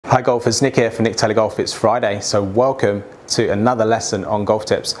Hi golfers, Nick here for Nick Taylor Golf. It's Friday, so welcome to another lesson on golf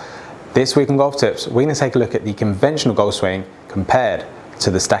tips. This week on Golf Tips, we're going to take a look at the conventional golf swing compared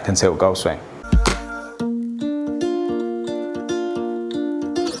to the stack and tilt golf swing.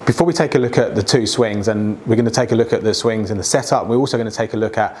 Before we take a look at the two swings, and we're going to take a look at the swings in the setup, we're also going to take a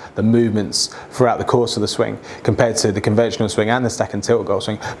look at the movements throughout the course of the swing compared to the conventional swing and the stack and tilt golf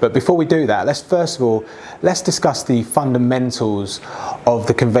swing. But before we do that, let's discuss the fundamentals of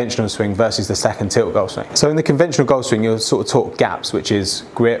the conventional swing versus the stack and tilt golf swing. So in the conventional golf swing, you'll sort of talk gaps, which is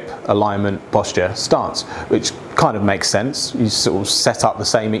grip, alignment, posture, stance, which kind of makes sense. You sort of set up the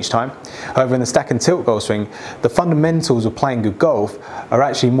same each time. However, in the stack and tilt golf swing, the fundamentals of playing good golf are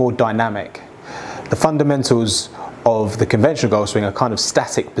actually more dynamic. The fundamentals of the conventional golf swing are kind of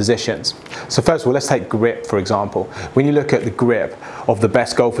static positions. So first of all, let's take grip, for example. When you look at the grip of the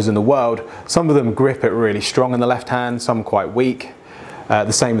best golfers in the world, some of them grip it really strong in the left hand, some quite weak.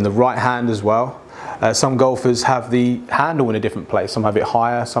 The same in the right hand as well. Some golfers have the handle in a different place. Some have it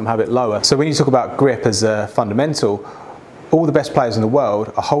higher, some have it lower. So when you talk about grip as a fundamental, all the best players in the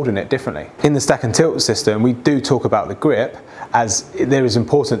world are holding it differently. In the stack and tilt system, we do talk about the grip, as there is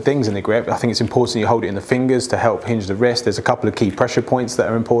important things in the grip. I think it's important you hold it in the fingers to help hinge the wrist. There's a couple of key pressure points that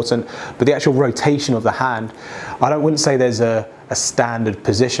are important, but the actual rotation of the hand, I wouldn't say there's a standard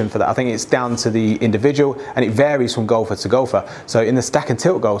position for that. I think it's down to the individual, and it varies from golfer to golfer. So in the stack and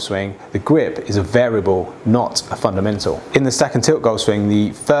tilt golf swing, the grip is a variable, not a fundamental. In the stack and tilt golf swing,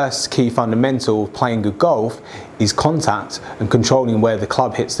 the first key fundamental of playing good golf is contact and controlling where the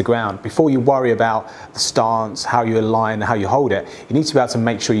club hits the ground. Before you worry about the stance, how you align, how you hold it, you need to be able to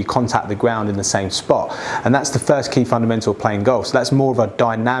make sure you contact the ground in the same spot. And that's the first key fundamental of playing golf. So that's more of a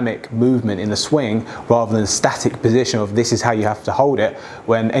dynamic movement in the swing rather than a static position of this is how you have to hold it,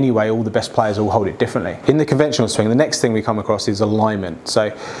 when anyway all the best players all hold it differently. In the conventional swing, the next thing we come across is alignment. So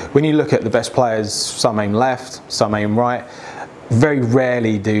when you look at the best players, some aim left, some aim right. Very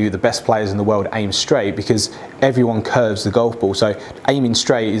rarely do the best players in the world aim straight, because everyone curves the golf ball. So aiming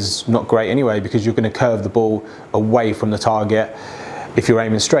straight is not great anyway, because you're going to curve the ball away from the target if you're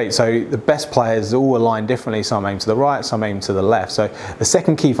aiming straight. So the best players all align differently. Some aim to the right, some aim to the left. So the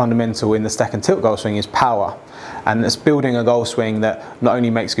second key fundamental in the stack and tilt golf swing is power. And it's building a golf swing that not only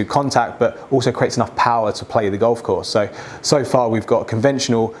makes good contact, but also creates enough power to play the golf course. So far we've got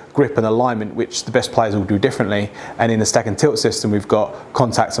conventional grip and alignment, which the best players will do differently. And in the stack and tilt system, we've got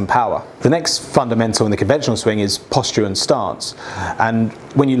contact and power. The next fundamental in the conventional swing is posture and stance. And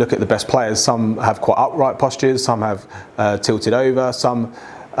when you look at the best players, some have quite upright postures, some have tilted over, some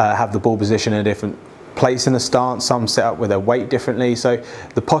have the ball position in a different place in the stance, some set up with their weight differently. So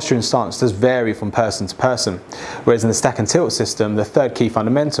the posture and stance does vary from person to person. Whereas in the stack and tilt system, the third key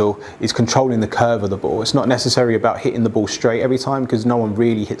fundamental is controlling the curve of the ball. It's not necessarily about hitting the ball straight every time, because no one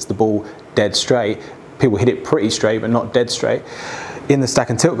really hits the ball dead straight. People hit it pretty straight, but not dead straight. In the stack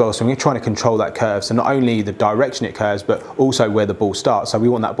and tilt golf swing, we're trying to control that curve. So not only the direction it curves, but also where the ball starts. So we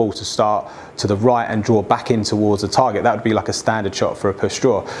want that ball to start to the right and draw back in towards the target. That would be like a standard shot for a push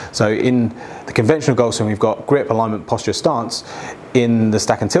draw. So in the conventional golf swing, we've got grip, alignment, posture, stance. In the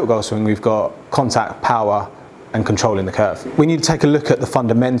stack and tilt golf swing, we've got contact, power, and controlling the curve. When you take a look at the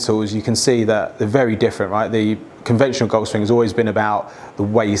fundamentals, you can see that they're very different, right? The conventional golf swing has always been about the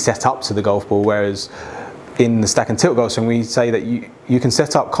way you set up to the golf ball, whereas in the stack and tilt golf swing, we say that you can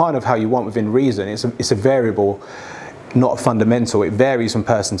set up kind of how you want within reason. It's a variable, not a fundamental. It varies from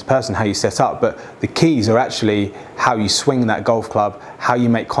person to person how you set up, but the keys are actually how you swing that golf club, how you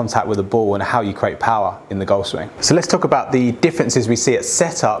make contact with the ball, and how you create power in the golf swing. So let's talk about the differences we see at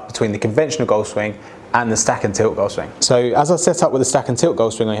setup between the conventional golf swing and the stack and tilt golf swing. So as I set up with the stack and tilt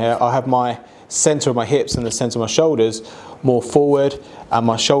golf swing on here, I have my center of my hips and the center of my shoulders more forward, and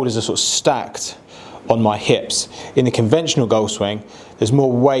my shoulders are sort of stacked on my hips. In the conventional golf swing, there's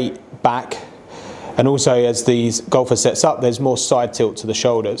more weight back, and also as these golfer sets up, there's more side tilt to the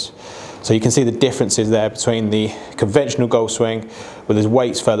shoulders. So you can see the differences there between the conventional golf swing, where there's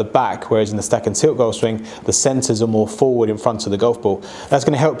weights further back, whereas in the stack and tilt golf swing, the centers are more forward in front of the golf ball. That's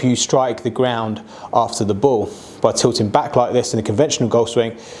going to help you strike the ground after the ball. By tilting back like this in the conventional golf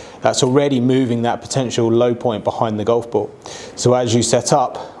swing, that's already moving that potential low point behind the golf ball. So as you set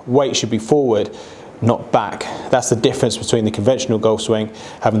up, weight should be forward, not back. That's the difference between the conventional golf swing,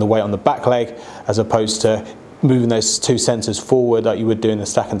 having the weight on the back leg, as opposed to moving those two centres forward like you would do in the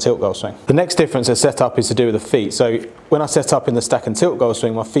stack and tilt golf swing. The next difference in setup is to do with the feet. So when I set up in the stack and tilt golf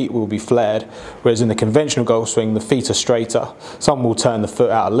swing, my feet will be flared, whereas in the conventional golf swing, the feet are straighter. Some will turn the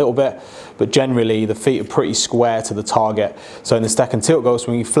foot out a little bit, but generally the feet are pretty square to the target. So in the stack and tilt golf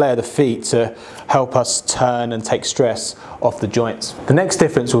swing, you flare the feet to help us turn and take stress off the joints. The next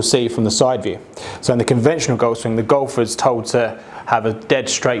difference we'll see from the side view. So in the conventional golf swing, the golfer is told to have a dead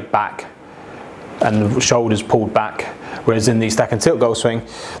straight back and the shoulders pulled back, whereas in the stack and tilt golf swing,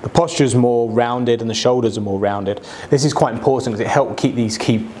 the posture is more rounded and the shoulders are more rounded. This is quite important because it helps keep these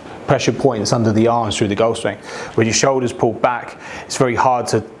key pressure points under the arms through the golf swing. With your shoulders pulled back, it's very hard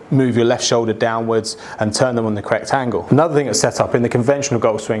to move your left shoulder downwards and turn them on the correct angle. Another thing that's set up in the conventional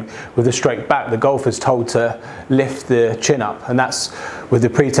golf swing, with the straight back, the golfer is told to lift the chin up, and that's with the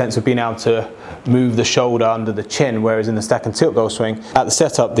pretense of being able to move the shoulder under the chin, whereas in the stack and tilt golf swing, at the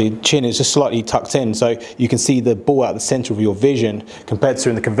setup, the chin is just slightly tucked in, so you can see the ball out the center of your vision, compared to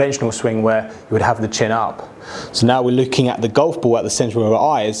in the conventional swing where you would have the chin up. So now we're looking at the golf ball at the center of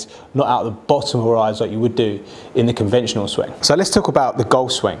our eyes, not out the bottom of our eyes like you would do in the conventional swing. So let's talk about the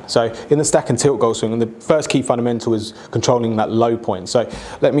golf swing. So in the stack and tilt golf swing, the first key fundamental is controlling that low point. So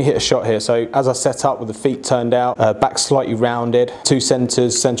let me hit a shot here. So as I set up with the feet turned out, back slightly rounded, two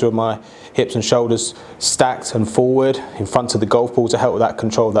centers, center of my hips and shoulders stacked and forward in front of the golf ball to help with that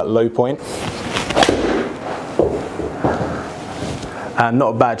control of that low point. And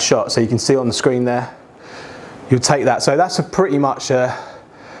not a bad shot. So you can see on the screen there, you'll take that. So that's pretty much a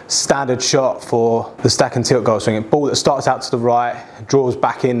standard shot for the stack and tilt golf swing. A ball that starts out to the right, draws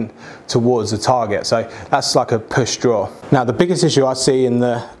back in towards the target. So that's like a push draw. Now the biggest issue I see in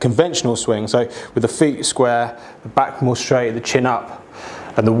the conventional swing, so with the feet square, the back more straight, the chin up,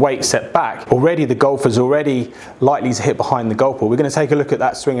 and the weight set back, already the golfer's already likely to hit behind the golf ball. We're going to take a look at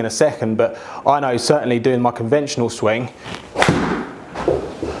that swing in a second, but I know certainly doing my conventional swing,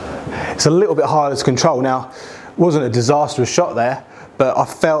 it's a little bit harder to control. Now, it wasn't a disastrous shot there, but I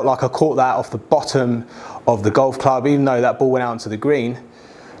felt like I caught that off the bottom of the golf club, even though that ball went out onto the green.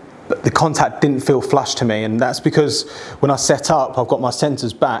 But the contact didn't feel flush to me, and that's because when I set up, I've got my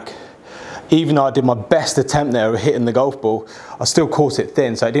centres back. Even though I did my best attempt there of hitting the golf ball, I still caught it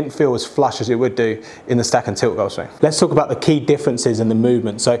thin, so it didn't feel as flush as it would do in the stack and tilt golf swing. Let's talk about the key differences in the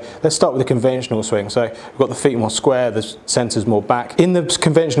movement. So let's start with the conventional swing. So we've got the feet more square, the centres more back. In the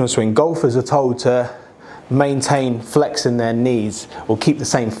conventional swing, golfers are told to maintain flex in their knees, or keep the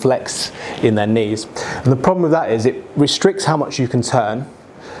same flex in their knees. And the problem with that is it restricts how much you can turn.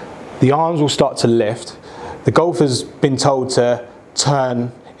 The arms will start to lift. The golfer's been told to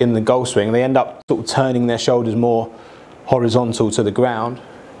turn in the golf swing. They end up sort of turning their shoulders more horizontal to the ground.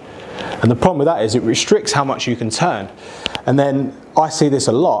 And the problem with that is it restricts how much you can turn. And then I see this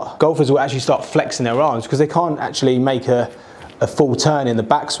a lot. Golfers will actually start flexing their arms because they can't actually make a full turn in the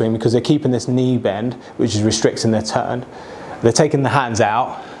backswing because they're keeping this knee bend, which is restricting their turn. They're taking the hands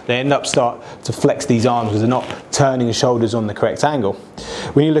out. They end up start to flex these arms because they're not turning the shoulders on the correct angle.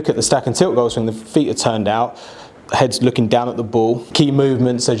 When you look at the stack and tilt golf swing, the feet are turned out, head's looking down at the ball. Key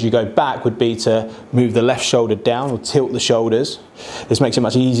movements as you go back would be to move the left shoulder down or tilt the shoulders. This makes it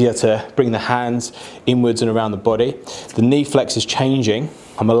much easier to bring the hands inwards and around the body. The knee flex is changing.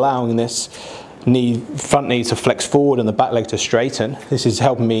 I'm allowing this front knee to flex forward and the back leg to straighten. This is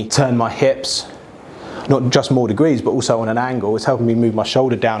helping me turn my hips, not just more degrees, but also on an angle. It's helping me move my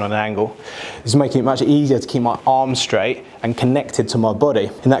shoulder down on an angle. It's making it much easier to keep my arms straight and connected to my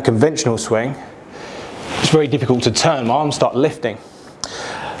body. In that conventional swing, it's very difficult to turn. My arms start lifting.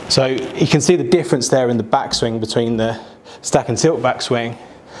 So you can see the difference there in the backswing between the stack and tilt backswing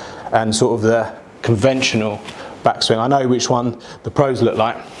and sort of the conventional backswing. I know which one the pros look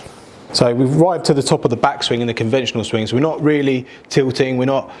like. So we've arrived to the top of the backswing in the conventional swing. So we're not really tilting, we're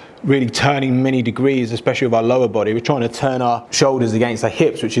not really turning many degrees, especially with our lower body. We're trying to turn our shoulders against our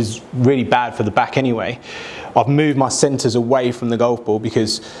hips, which is really bad for the back anyway. I've moved my centres away from the golf ball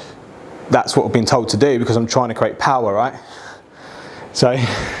because that's what I've been told to do, because I'm trying to create power, right? So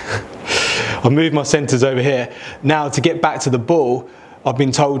I've moved my centres over here. Now to get back to the ball, I've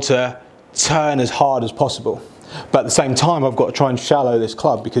been told to turn as hard as possible. But at the same time, I've got to try and shallow this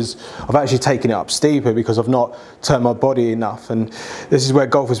club because I've actually taken it up steeper because I've not turned my body enough. And this is where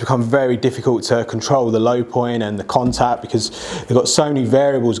golf has become very difficult to control the low point and the contact because they've got so many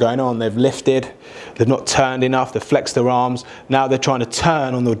variables going on. They've lifted, they've not turned enough, they've flexed their arms. Now they're trying to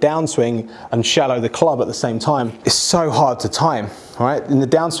turn on the downswing and shallow the club at the same time. It's so hard to time, right? In the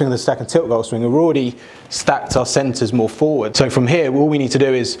downswing of the stack and tilt golf swing, we've already stacked our centers more forward. So from here, all we need to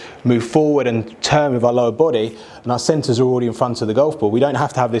do is move forward and turn with our lower body, and our centers are already in front of the golf ball. We don't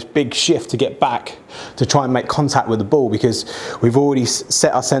have to have this big shift to get back to try and make contact with the ball, because we've already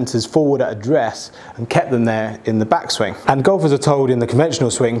set our centers forward at address and kept them there in the backswing. And golfers are told in the conventional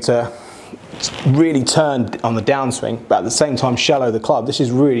swing to really turn on the downswing, but at the same time shallow the club. This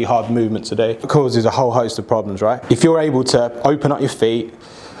is really hard movement to do. It causes a whole host of problems, right? If you're able to open up your feet,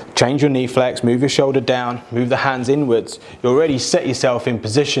 change your knee flex, move your shoulder down, move the hands inwards, you already set yourself in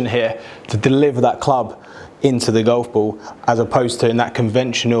position here to deliver that club into the golf ball, as opposed to in that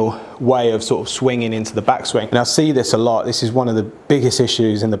conventional way of sort of swinging into the backswing. And I see this a lot. This is one of the biggest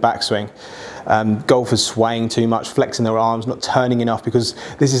issues in the backswing. Golfers swaying too much, flexing their arms, not turning enough, because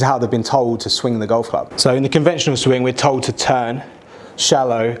this is how they've been told to swing the golf club. So in the conventional swing, we're told to turn,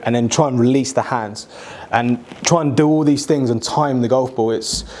 shallow, and then try and release the hands and try and do all these things and time the golf ball.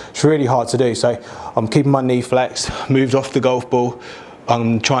 It's really hard to do. So I'm keeping my knee flexed, moved off the golf ball.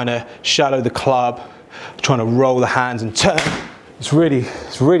 I'm trying to shallow the club, trying to roll the hands and turn. It's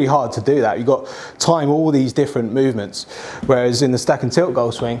really hard to do that. You've got to time all these different movements. Whereas in the stack and tilt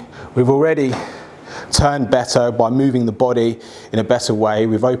golf swing, we've already turned better by moving the body in a better way.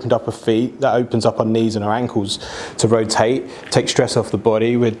 We've opened up our feet. That opens up our knees and our ankles to rotate, take stress off the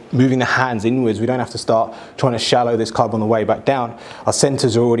body. We're moving the hands inwards. We don't have to start trying to shallow this club on the way back down. Our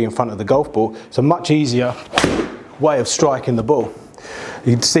centers are already in front of the golf ball. It's a much easier way of striking the ball.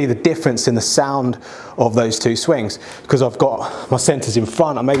 You can see the difference in the sound of those two swings. Because I've got my centers in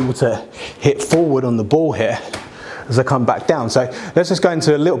front, I'm able to hit forward on the ball here as I come back down. So let's just go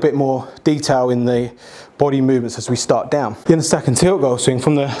into a little bit more detail in the body movements as we start down. In the stack and tilt golf swing,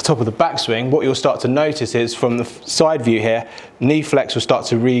 from the top of the backswing, what you'll start to notice is from the side view here, knee flex will start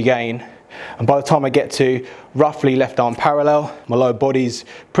to regain. And by the time I get to roughly left arm parallel, my lower body's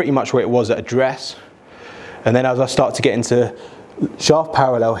pretty much where it was at address. And then as I start to get into shaft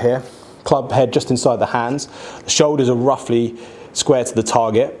parallel here, club head just inside the hands, the shoulders are roughly square to the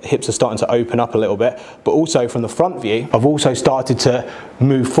target, hips are starting to open up a little bit, but also from the front view, I've also started to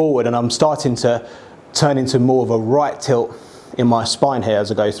move forward, and I'm starting to turn into more of a right tilt in my spine here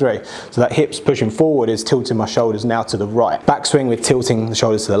as I go through. So that hips pushing forward is tilting my shoulders now to the right. Backswing, we're tilting the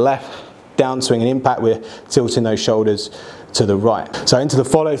shoulders to the left. Downswing and impact, we're tilting those shoulders to the right. So into the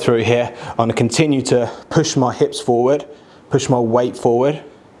follow through here, I'm going to continue to push my hips forward, push my weight forward,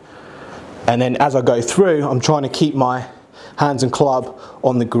 and then as I go through, I'm trying to keep my hands and club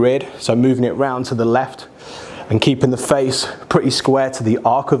on the grid, so moving it round to the left and keeping the face pretty square to the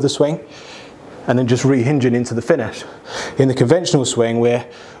arc of the swing, and then just rehinging into the finish. In the conventional swing, we're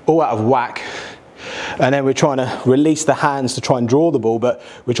all out of whack, and then we're trying to release the hands to try and draw the ball, but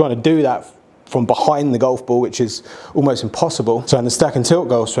we're trying to do that from behind the golf ball, which is almost impossible. So in the stack and tilt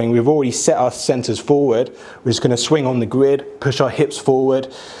golf swing, we've already set our centers forward. We're just going to swing on the grid, push our hips forward,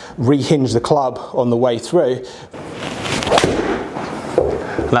 rehinge the club on the way through.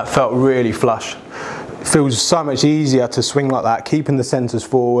 And that felt really flush. It feels so much easier to swing like that, keeping the centers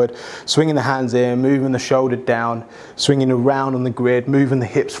forward, swinging the hands in, moving the shoulder down, swinging around on the grid, moving the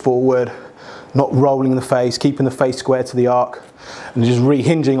hips forward, not rolling the face, keeping the face square to the arc, and just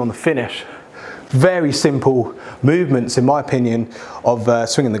rehinging on the finish. Very simple movements, in my opinion, of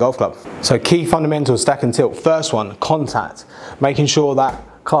swinging the golf club. So key fundamentals, stack and tilt. First one, contact. Making sure that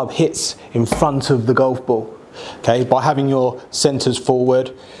club hits in front of the golf ball. Okay, by having your centers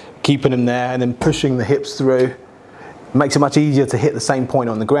forward, keeping them there, and then pushing the hips through, it makes it much easier to hit the same point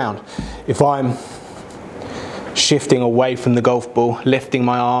on the ground. If I'm shifting away from the golf ball, lifting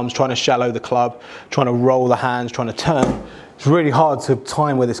my arms, trying to shallow the club, trying to roll the hands, trying to turn, it's really hard to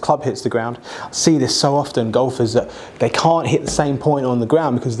time where this club hits the ground. I see this so often, golfers, that they can't hit the same point on the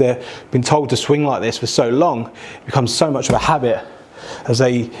ground because they've been told to swing like this for so long. It becomes so much of a habit as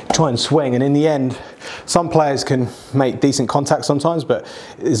they try and swing, and in the end, some players can make decent contact sometimes, but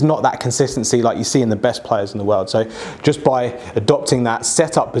it's not that consistency like you see in the best players in the world. So just by adopting that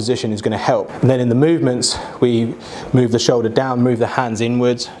setup position is going to help. And then in the movements, we move the shoulder down, move the hands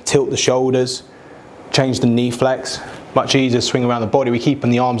inwards, tilt the shoulders, change the knee flex. Much easier to swing around the body. We're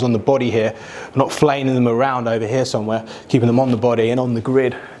keeping the arms on the body here, not flailing them around over here somewhere, keeping them on the body and on the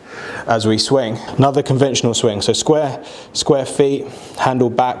grid as we swing. Another conventional swing, so square feet, handle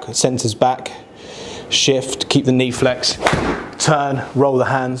back, centers back, shift, keep the knee flex, turn, roll the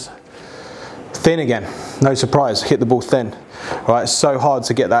hands, thin again, no surprise, hit the ball thin. All right, it's so hard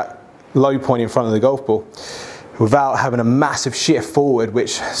to get that low point in front of the golf ball. without having a massive shift forward,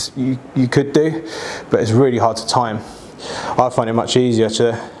 which you could do, but it's really hard to time. I find it much easier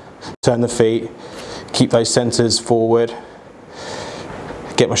to turn the feet, keep those centers forward,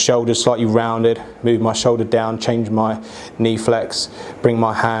 get my shoulders slightly rounded, move my shoulder down, change my knee flex, bring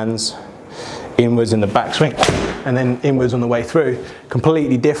my hands inwards in the backswing, and then inwards on the way through.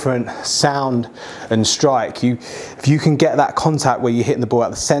 Completely different sound and strike. If you can get that contact where you're hitting the ball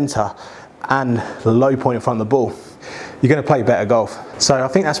at the center and the low point in front of the ball, you're going to play better golf. So I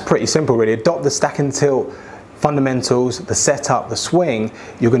think that's pretty simple really. Adopt the stack and tilt fundamentals, the setup, the swing.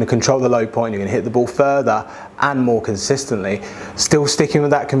 You're going to control the low point, you're going to hit the ball further and more consistently. Still sticking with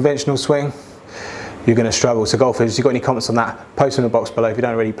that conventional swing, you're going to struggle. So golfers, if you've got any comments on that, post in the box below. If you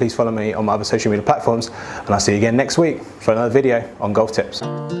don't already, please follow me on my other social media platforms, and I'll see you again next week for another video on golf tips.